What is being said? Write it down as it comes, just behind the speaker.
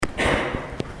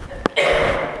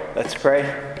Let's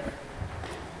pray.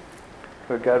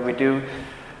 Lord God, we do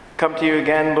come to you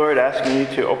again, Lord, asking you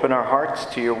to open our hearts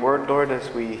to your word, Lord, as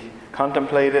we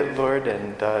contemplate it, Lord.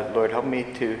 And Lord, help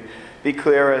me to be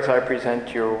clear as I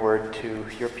present your word to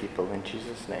your people. In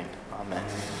Jesus' name, amen.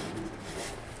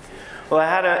 Well, I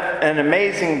had an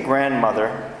amazing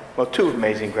grandmother. Well, two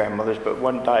amazing grandmothers, but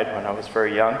one died when I was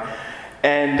very young.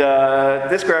 And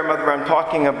this grandmother I'm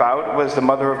talking about was the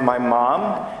mother of my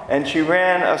mom, and she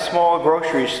ran a small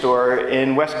grocery store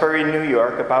in Westbury, New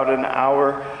York, about an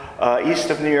hour east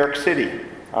of New York City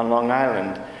on Long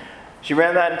Island. She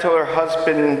ran that until her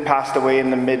husband passed away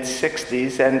in the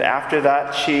mid-60s, and after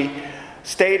that she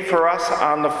stayed for us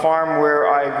on the farm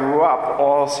where I grew up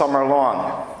all summer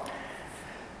long.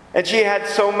 And she had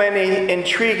so many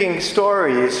intriguing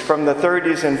stories from the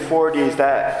 30s and 40s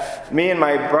that me and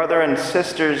my brother and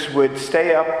sisters would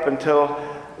stay up until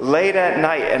late at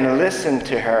night and listen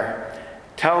to her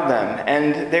tell them.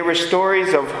 And they were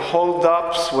stories of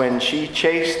holdups when she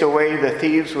chased away the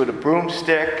thieves with a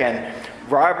broomstick, and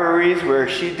robberies where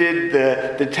she did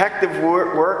the detective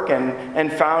work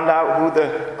and found out who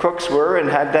the crooks were and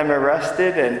had them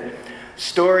arrested, and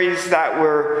stories that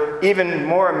were even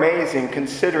more amazing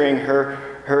considering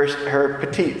her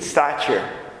petite stature.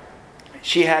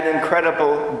 She had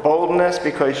incredible boldness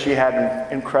because she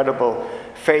had incredible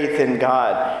faith in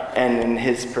God and in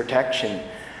His protection.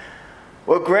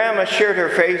 Well, Grandma shared her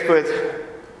faith with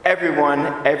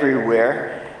everyone,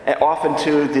 everywhere, and often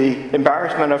to the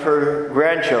embarrassment of her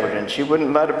grandchildren. She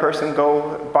wouldn't let a person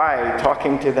go by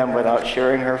talking to them without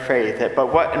sharing her faith.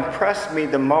 But what impressed me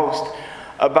the most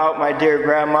about my dear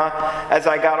grandma as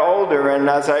I got older and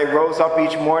as I rose up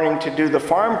each morning to do the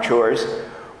farm chores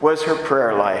was her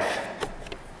prayer life.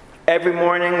 Every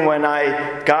morning when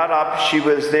I got up, she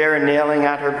was there kneeling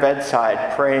at her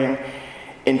bedside, praying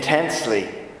intensely.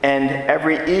 And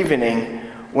every evening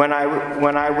when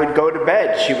I would go to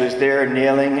bed, she was there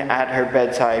kneeling at her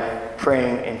bedside,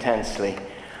 praying intensely.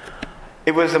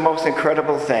 It was the most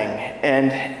incredible thing,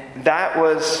 and that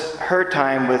was her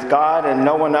time with God and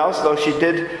no one else, though she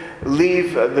did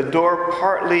leave the door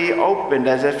partly open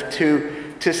as if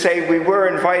to say we were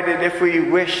invited if we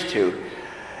wished to.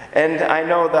 And I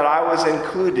know that I was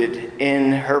included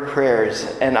in her prayers,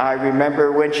 and I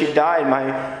remember when she died,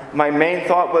 my main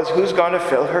thought was, who's going to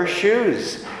fill her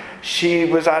shoes? She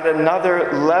was at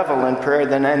another level in prayer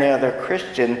than any other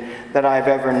Christian that I've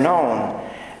ever known.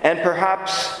 And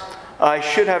perhaps I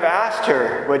should have asked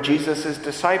her what Jesus'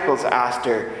 disciples asked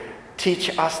her,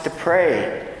 teach us to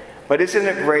pray. But isn't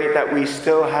it great that we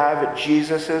still have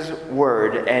Jesus'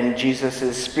 word and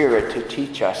Jesus' spirit to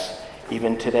teach us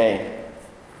even today?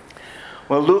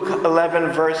 Well, Luke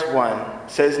 11 verse 1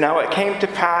 says, "Now it came to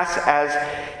pass as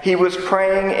he was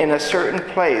praying in a certain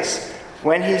place,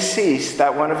 when he ceased,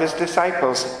 that one of his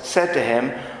disciples said to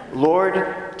him,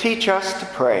 'Lord, teach us to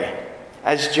pray,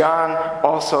 as John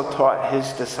also taught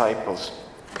his disciples.'"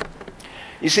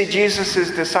 You see,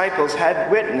 Jesus' disciples had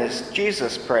witnessed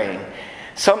Jesus praying,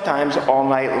 sometimes all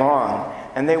night long,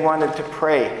 and they wanted to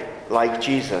pray like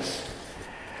Jesus.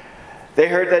 They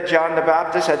heard that John the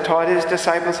Baptist had taught his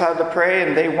disciples how to pray,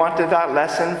 and they wanted that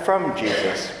lesson from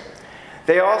Jesus.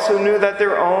 They also knew that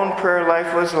their own prayer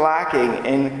life was lacking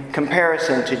in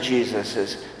comparison to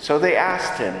Jesus's, so they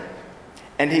asked him.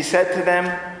 And he said to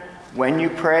them, "When you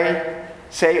pray,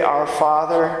 say, 'Our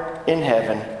Father in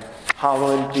heaven,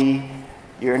 hallowed be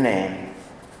your name.'"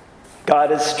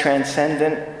 God is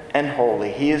transcendent and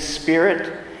holy. He is spirit,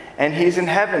 and He's in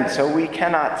heaven, so we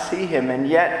cannot see Him. And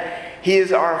yet, He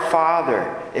is our Father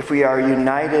if we are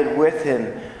united with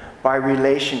Him by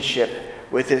relationship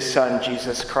with His Son,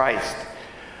 Jesus Christ.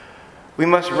 We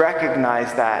must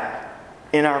recognize that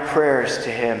in our prayers to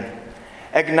Him.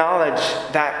 Acknowledge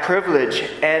that privilege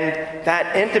and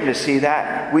that intimacy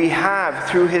that we have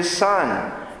through His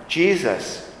Son,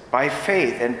 Jesus, by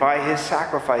faith and by His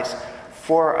sacrifice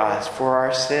for us, for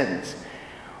our sins.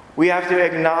 We have to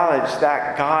acknowledge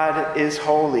that God is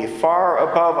holy, far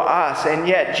above us, and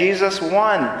yet Jesus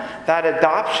won that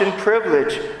adoption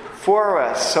privilege for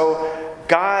us. So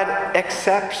God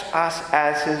accepts us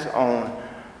as His own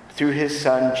through His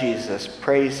Son, Jesus.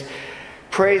 Praise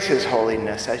His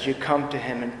holiness as you come to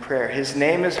Him in prayer. His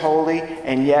name is holy,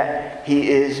 and yet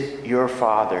He is your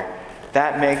Father.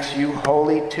 That makes you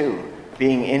holy too,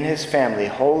 being in His family,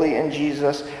 holy in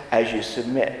Jesus as you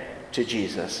submit to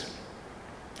Jesus.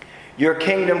 Your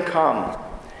kingdom come.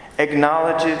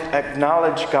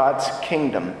 Acknowledge God's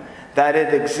kingdom, that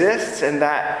it exists and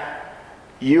that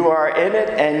you are in it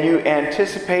and you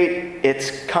anticipate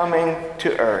its coming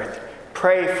to earth.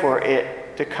 Pray for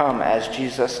it to come as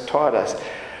Jesus taught us.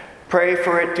 Pray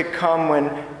for it to come when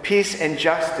peace and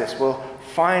justice will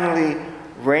finally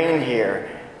reign here.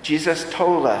 Jesus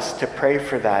told us to pray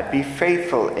for that. Be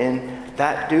faithful in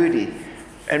that duty.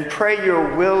 And pray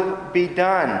your will be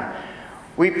done.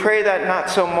 We pray that not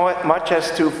so much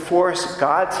as to force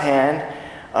God's hand,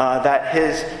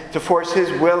 to force his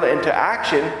will into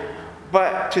action,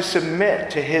 but to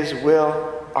submit to his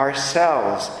will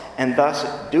ourselves and thus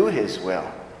do his will.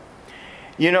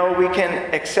 You know, we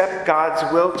can accept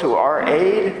God's will to our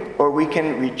aid, or we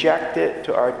can reject it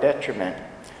to our detriment.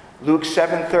 Luke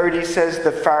 7:30 says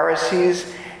the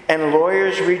Pharisees and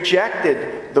lawyers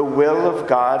rejected the will of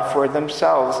God for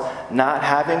themselves, not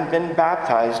having been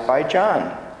baptized by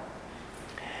John.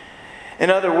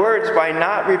 In other words, by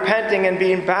not repenting and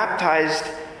being baptized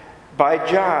by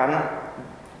John,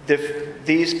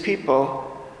 these people,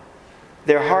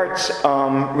 their hearts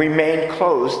remained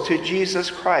closed to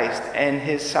Jesus Christ and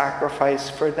his sacrifice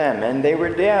for them, and they were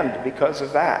damned because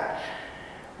of that.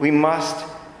 We must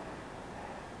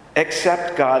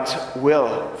accept God's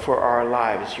will for our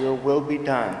lives. Your will be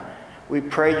done. We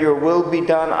pray your will be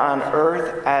done on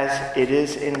earth as it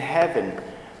is in heaven.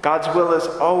 God's will is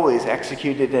always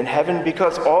executed in heaven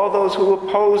because all those who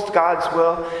opposed God's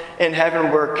will in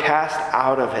heaven were cast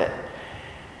out of it.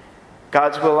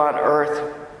 God's will on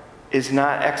earth is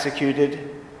not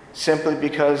executed simply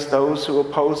because those who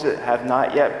oppose it have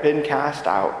not yet been cast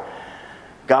out.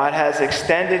 God has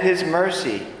extended his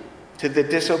mercy to the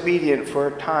disobedient for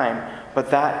a time, but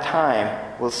that time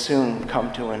will soon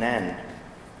come to an end.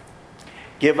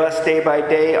 Give us day by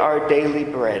day our daily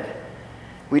bread.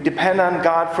 We depend on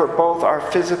God for both our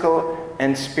physical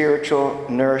and spiritual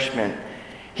nourishment.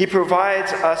 He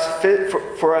provides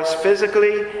for us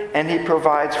physically, and he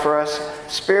provides for us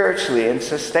spiritually and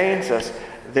sustains us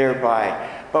thereby.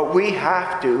 But we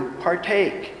have to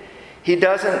partake. He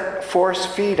doesn't force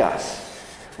feed us.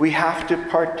 We have to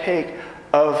partake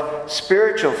of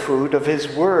spiritual food, of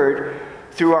his word,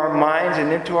 through our minds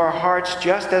and into our hearts,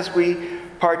 just as we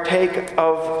partake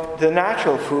of the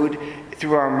natural food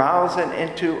through our mouths and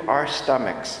into our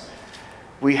stomachs.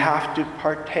 We have to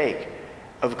partake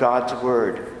of God's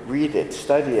word. Read it,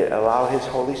 study it, allow his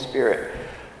Holy Spirit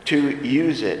to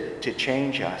use it to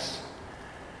change us.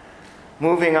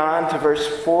 Moving on to verse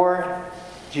 4,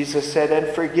 Jesus said, "And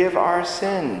forgive our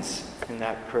sins," in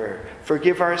that prayer.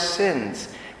 Forgive our sins.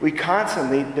 We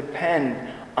constantly depend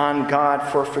on God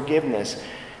for forgiveness,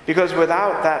 because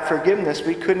without that forgiveness,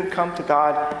 we couldn't come to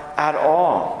God at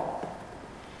all.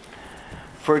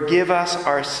 Forgive us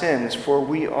our sins, for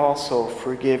we also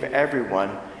forgive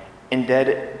everyone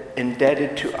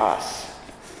indebted to us.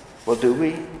 Well, do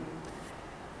we?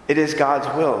 It is God's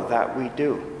will that we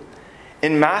do.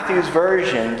 In Matthew's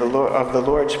version of the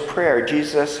Lord's Prayer,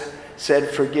 Jesus said,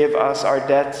 "Forgive us our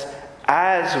debts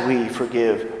as we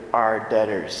forgive our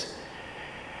debtors."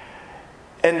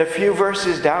 And a few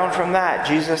verses down from that,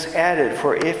 Jesus added,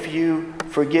 "For if you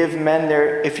forgive men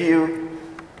their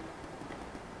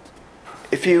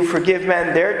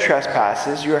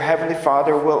trespasses, your heavenly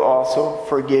Father will also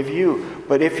forgive you.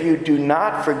 But if you do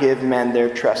not forgive men their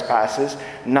trespasses,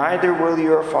 neither will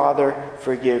your Father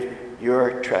forgive your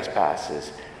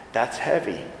trespasses." That's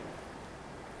heavy.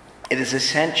 It is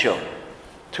essential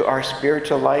to our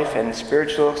spiritual life and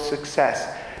spiritual success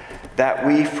that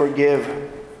we forgive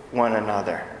one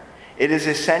another. It is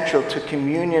essential to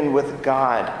communion with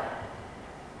God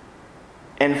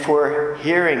and for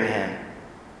hearing him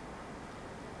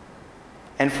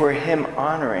and for him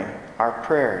honoring our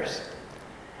prayers.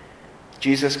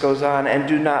 Jesus goes on, "And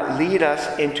do not lead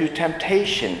us into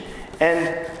temptation."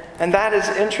 And that is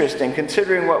interesting,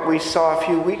 considering what we saw a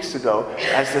few weeks ago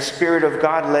as the Spirit of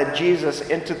God led Jesus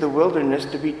into the wilderness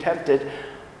to be tempted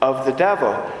of the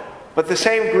devil. But the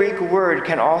same Greek word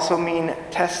can also mean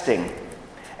testing.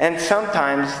 And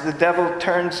sometimes the devil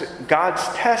turns God's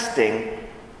testing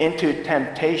into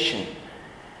temptation.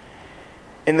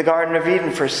 In the Garden of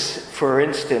Eden, for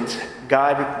instance,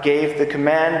 God gave the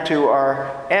command to our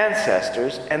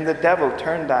ancestors, and the devil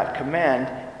turned that command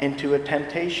into a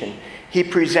temptation. He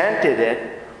presented it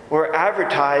or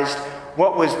advertised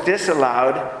what was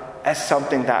disallowed as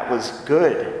something that was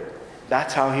good.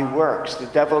 That's how he works. The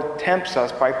devil tempts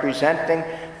us by presenting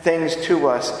things to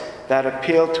us that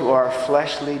appeal to our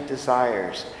fleshly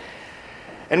desires.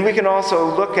 And we can also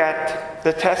look at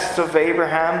the tests of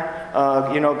Abraham.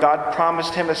 God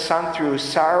promised him a son through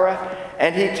Sarah,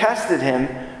 and he tested him,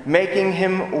 making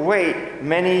him wait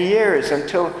many years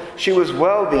until she was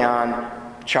well beyond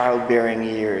childbearing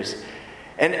years.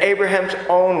 And Abraham's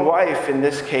own wife, in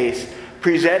this case,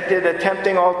 presented a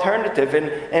tempting alternative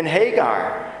in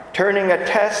Hagar, turning a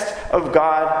test of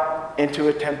God into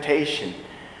a temptation.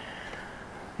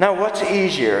 Now, what's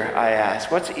easier, I ask?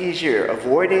 What's easier,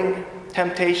 avoiding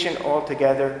temptation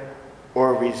altogether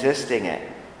or resisting it?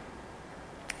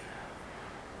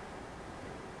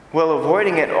 Well,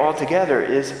 avoiding it altogether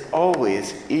is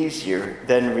always easier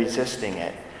than resisting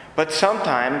it. But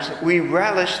sometimes we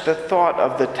relish the thought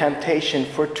of the temptation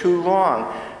for too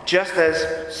long, just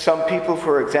as some people,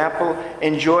 for example,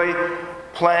 enjoy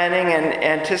planning and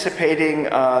anticipating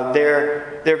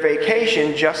their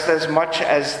vacation just as much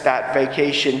as that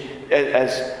vacation,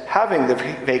 as having the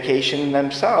vacation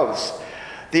themselves.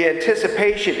 The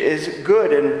anticipation is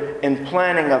good in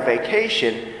planning a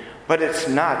vacation, but it's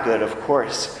not good, of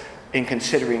course, in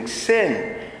considering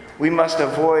sin. We must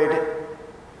avoid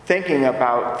thinking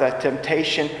about the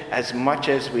temptation as much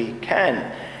as we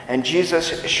can. And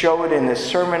Jesus showed in the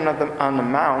Sermon on the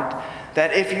Mount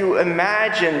that if you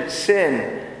imagine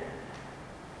sin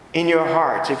in your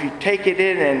hearts, if you take it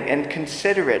in and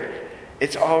consider it,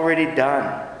 it's already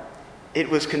done. It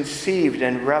was conceived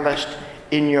and relished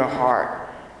in your heart.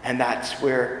 And that's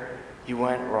where you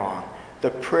went wrong. The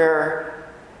prayer,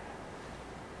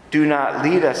 "Do not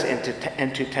lead us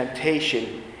into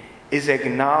temptation," is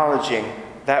acknowledging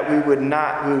that we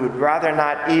would rather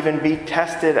not even be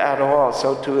tested at all,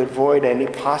 so to avoid any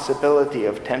possibility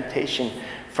of temptation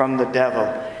from the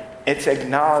devil. It's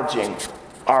acknowledging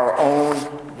our own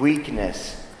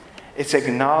weakness. It's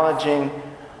acknowledging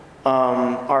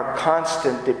our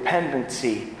constant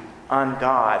dependency on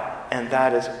God, and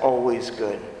that is always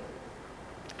good.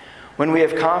 When we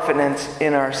have confidence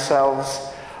in ourselves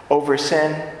over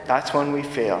sin, that's when we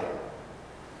fail.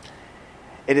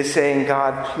 It is saying,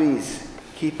 "God, please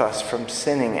keep us from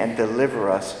sinning and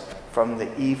deliver us from the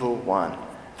evil one."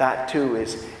 That too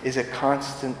is a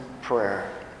constant prayer.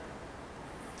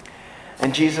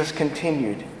 And Jesus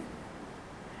continued.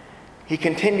 He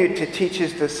continued to teach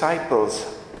his disciples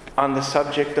on the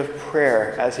subject of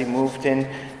prayer as he moved in,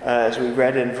 as we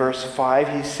read in verse 5,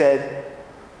 he said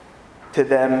to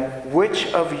them,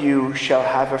 "Which of you shall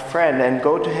have a friend and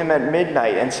go to him at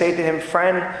midnight and say to him,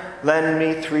 'Friend, lend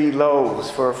me 3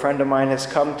 loaves, for a friend of mine has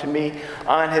come to me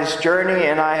on his journey,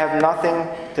 and I have nothing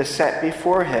to set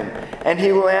before him. And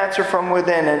he will answer from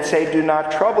within and say, Do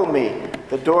not trouble me.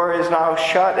 The door is now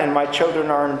shut, and my children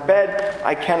are in bed.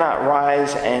 I cannot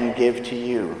rise and give to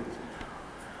you.'"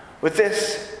 With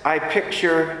this, I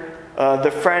picture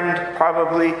the friend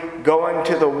probably going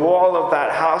to the wall of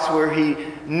that house where he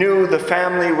knew the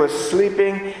family was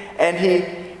sleeping, and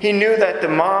he knew that the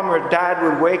mom or dad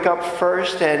would wake up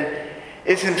first, and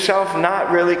is himself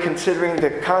not really considering the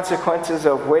consequences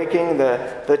of waking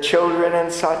the children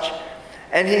and such.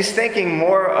 And he's thinking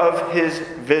more of his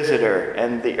visitor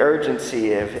and the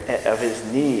urgency of his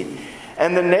need.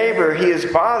 And the neighbor he is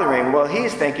bothering, well,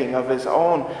 he's thinking of his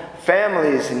own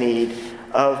family's need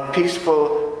of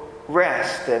peaceful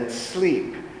rest and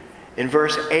sleep. In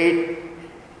verse 8,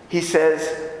 Jesus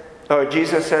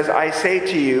says, "I say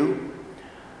to you,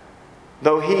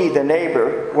 though he, the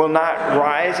neighbor, will not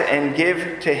rise and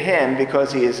give to him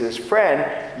because he is his friend,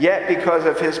 yet because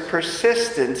of his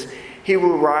persistence, he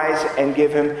will rise and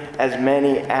give him as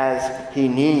many as he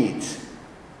needs."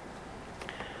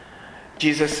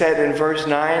 Jesus said in verse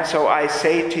 9, "So I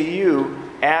say to you,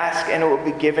 ask and it will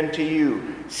be given to you.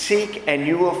 Seek and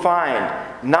you will find.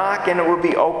 Knock and it will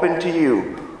be open to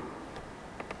you.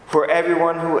 For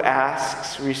everyone who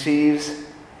asks receives,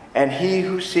 and he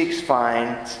who seeks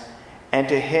finds, and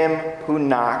to him who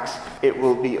knocks it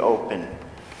will be open."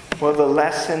 Well, the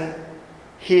lesson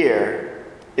here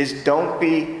is don't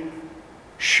be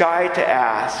shy to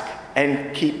ask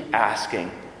and keep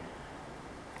asking.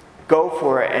 Go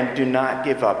for it and do not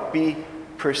give up. Be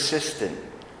persistent.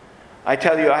 I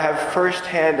tell you, I have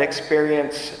firsthand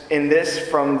experience in this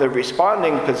from the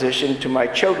responding position to my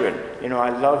children. I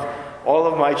love all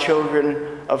of my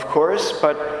children, of course,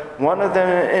 but one of them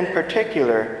in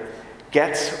particular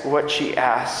gets what she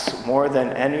asks more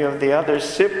than any of the others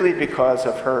simply because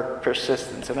of her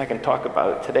persistence. And I can talk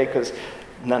about it today because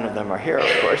none of them are here,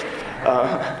 of course.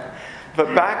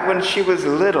 But back when she was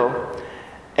little,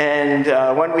 and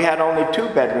when we had only 2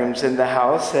 bedrooms in the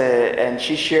house, and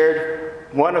she shared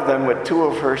one of them with 2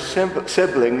 of her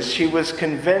siblings, she was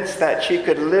convinced that she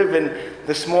could live in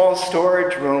the small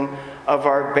storage room of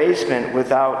our basement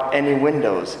without any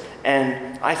windows.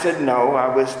 And I said no, I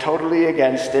was totally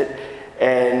against it,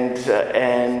 and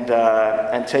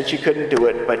said she couldn't do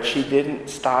it, but she didn't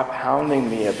stop hounding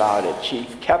me about it. She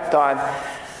kept on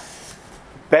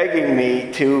begging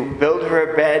me to build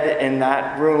her a bed in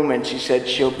that room, and she said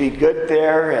she'll be good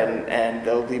there, and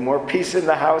there'll be more peace in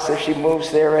the house if she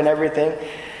moves there and everything.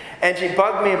 And she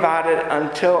bugged me about it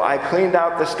until I cleaned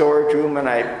out the storage room and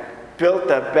I built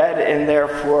a bed in there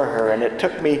for her, and it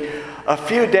took me a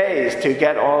few days to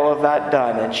get all of that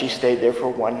done, and she stayed there for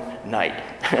one night.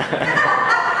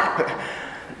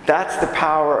 That's the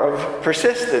power of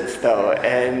persistence, though,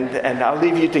 and I'll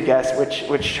leave you to guess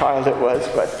which child it was,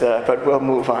 but we'll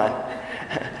move on.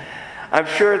 I'm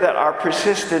sure that our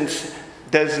persistence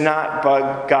does not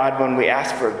bug God when we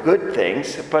ask for good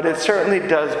things, but it certainly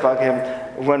does bug him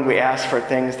when we ask for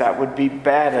things that would be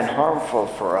bad and harmful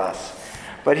for us.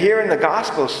 But here in the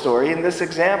gospel story, in this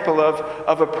example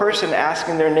of a person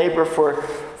asking their neighbor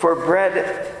for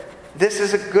bread, this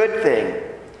is a good thing.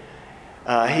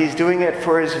 He's doing it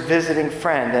for his visiting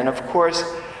friend. And of course,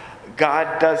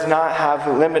 God does not have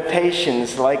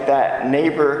limitations like that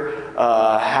neighbor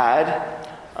had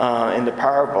in the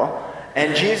parable.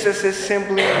 And Jesus is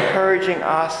simply encouraging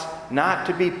us not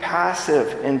to be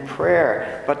passive in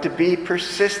prayer, but to be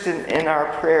persistent in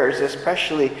our prayers,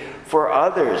 especially for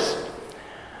others.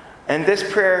 And this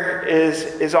prayer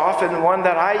is often one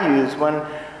that I use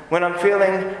when I'm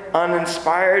feeling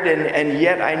uninspired and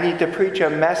yet I need to preach a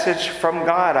message from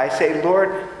God. I say,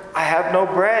 Lord, I have no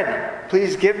bread.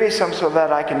 Please give me some so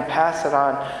that I can pass it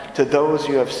on to those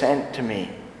you have sent to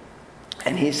me.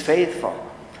 And he's faithful.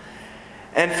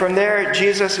 And from there,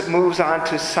 Jesus moves on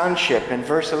to sonship. In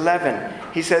verse 11,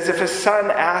 he says, if a son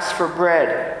asks for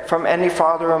bread from any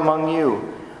father among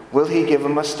you, will he give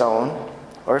him a stone?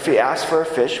 Or if he asks for a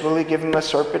fish, will he give him a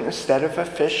serpent instead of a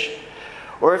fish?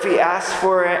 Or if he asks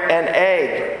for an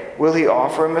egg, will he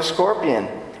offer him a scorpion?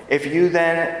 If you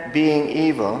then, being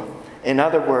evil, in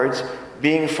other words,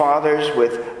 being fathers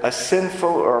with a sinful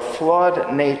or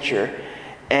flawed nature,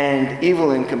 and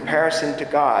evil in comparison to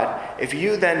God, if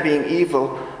you then, being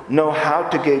evil, know how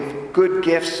to give good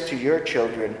gifts to your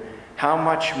children, how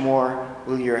much more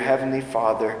will your heavenly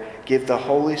Father give the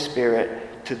Holy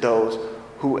Spirit to those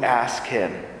who ask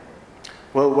him?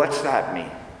 Well, what's that mean?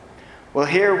 Well,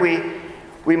 here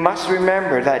we must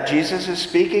remember that Jesus is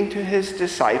speaking to his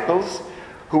disciples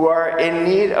who are in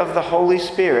need of the Holy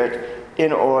Spirit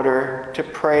in order to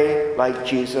pray like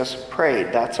Jesus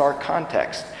prayed. That's our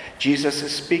context. Jesus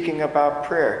is speaking about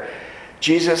prayer.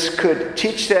 Jesus could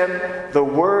teach them the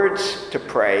words to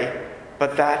pray,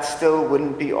 but that still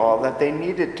wouldn't be all that they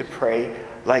needed to pray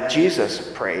like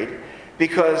Jesus prayed,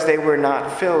 because they were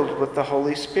not filled with the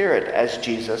Holy Spirit as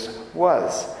Jesus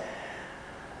was.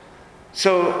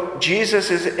 So Jesus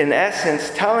is in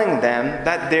essence telling them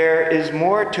that there is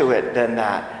more to it than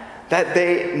that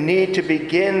they need to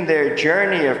begin their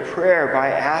journey of prayer by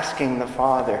asking the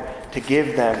Father to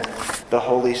give them the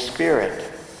Holy Spirit.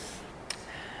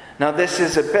 Now this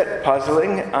is a bit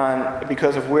puzzling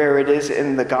because of where it is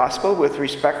in the gospel with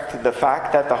respect to the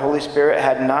fact that the Holy Spirit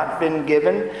had not been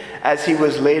given as he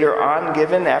was later on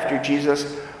given after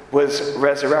Jesus was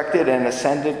resurrected and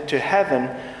ascended to heaven.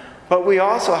 But we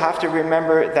also have to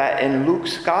remember that in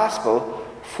Luke's gospel,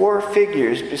 4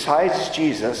 figures besides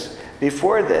Jesus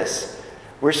before this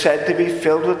were said to be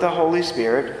filled with the Holy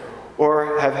Spirit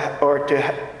or to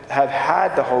have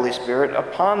had the Holy Spirit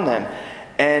upon them.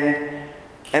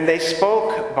 And they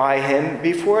spoke by him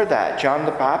before that. John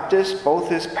the Baptist, both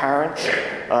his parents,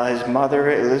 his mother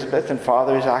Elizabeth and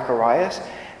father Zacharias,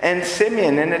 and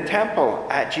Simeon in the temple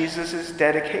at Jesus'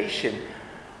 dedication,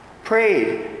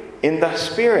 prayed in the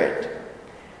Spirit.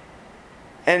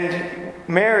 And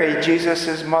Mary,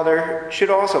 Jesus' mother, should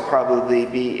also probably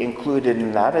be included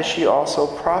in that, as she also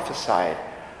prophesied.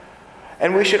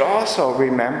 And we should also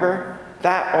remember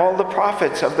that all the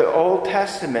prophets of the Old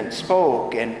Testament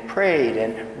spoke and prayed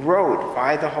and wrote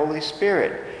by the Holy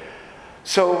Spirit.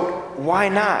 So why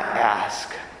not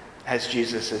ask as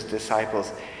Jesus'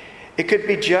 disciples? It could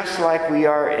be just like we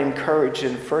are encouraged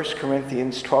in 1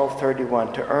 Corinthians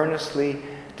 12:31 to earnestly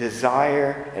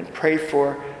desire and pray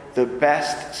for the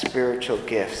best spiritual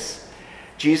gifts.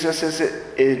 Jesus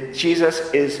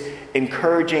is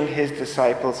encouraging his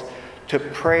disciples to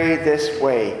pray this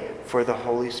way for the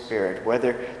Holy Spirit.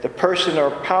 Whether the person or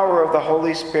power of the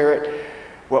Holy Spirit,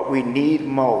 what we need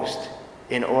most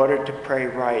in order to pray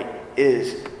right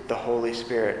is the Holy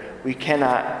Spirit. We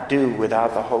cannot do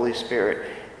without the Holy Spirit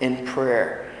in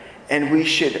prayer. And we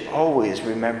should always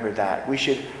remember that. We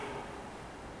should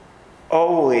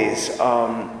always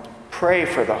pray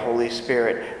for the Holy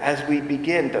Spirit as we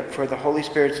begin for the Holy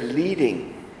Spirit's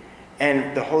leading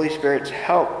and the Holy Spirit's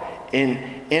help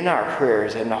in our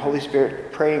prayers and the Holy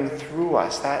Spirit praying through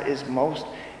us. That is most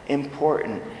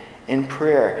important in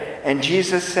prayer. And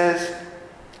Jesus says,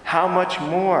 how much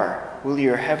more will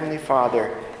your Heavenly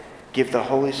Father give the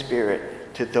Holy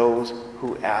Spirit to those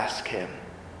who ask him?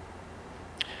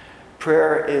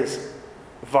 Prayer is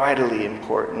vitally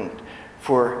important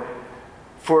for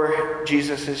for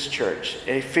Jesus' church.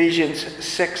 Ephesians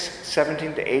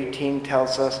 6:17-18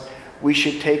 tells us we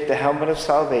should take the helmet of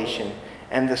salvation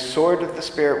and the sword of the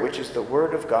Spirit, which is the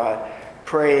word of God,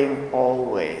 praying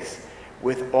always,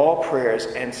 with all prayers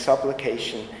and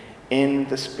supplication in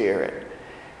the Spirit,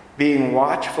 being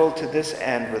watchful to this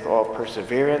end with all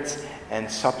perseverance and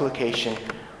supplication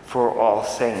for all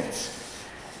saints.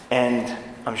 And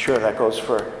I'm sure that goes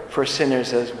for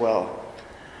sinners as well.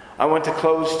 I want to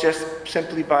close just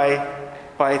simply by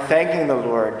thanking the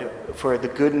Lord for the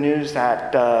good news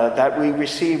that we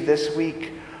received this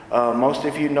week. Most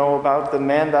of you know about the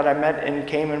man that I met in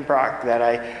Cayman Brock that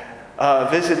I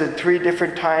visited 3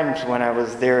 different times when I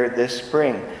was there this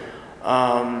spring.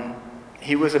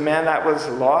 He was a man that was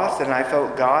lost, and I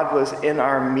felt God was in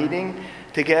our meeting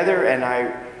together, and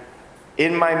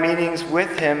in my meetings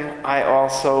with him, I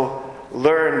also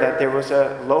learned that there was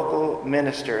a local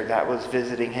minister that was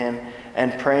visiting him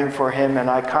and praying for him, and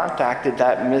I contacted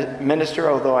that minister,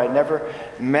 although I never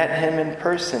met him in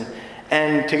person.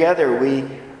 And together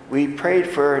we prayed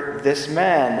for this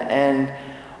man, and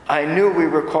I knew we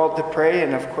were called to pray,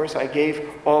 and of course I gave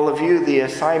all of you the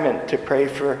assignment to pray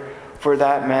for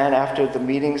that man after the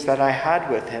meetings that I had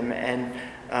with him, and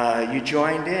you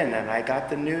joined in, and I got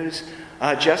the news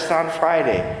just on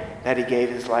Friday that he gave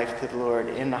his life to the Lord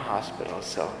in the hospital.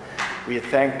 So we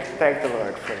thank the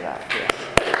Lord for that. Yes.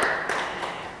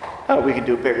 Oh, we can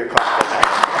do a bigger clap than that.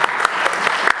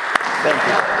 Thank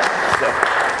you.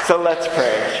 So let's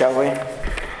pray, shall we?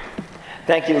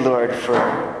 Thank you, Lord,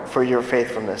 for your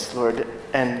faithfulness, Lord.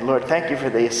 And Lord, thank you for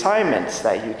the assignments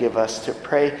that you give us to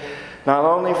pray, not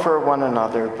only for one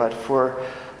another, but for,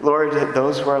 Lord,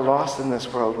 those who are lost in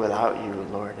this world without you,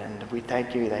 Lord. And we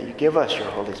thank you that you give us your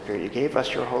Holy Spirit. You gave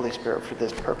us your Holy Spirit for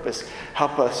this purpose.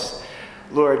 Help us,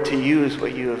 Lord, to use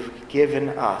what you have given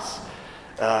us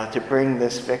to bring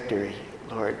this victory,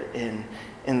 Lord, in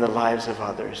the lives of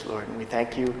others, Lord. And we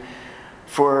thank you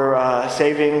for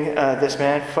saving this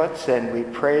man Foots, and we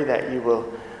pray that you will,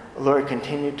 Lord,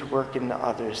 continue to work in the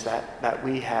others that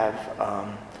we have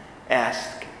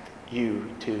asked you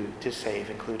to save,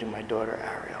 including my daughter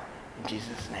Ariel. In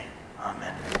Jesus' name,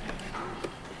 amen.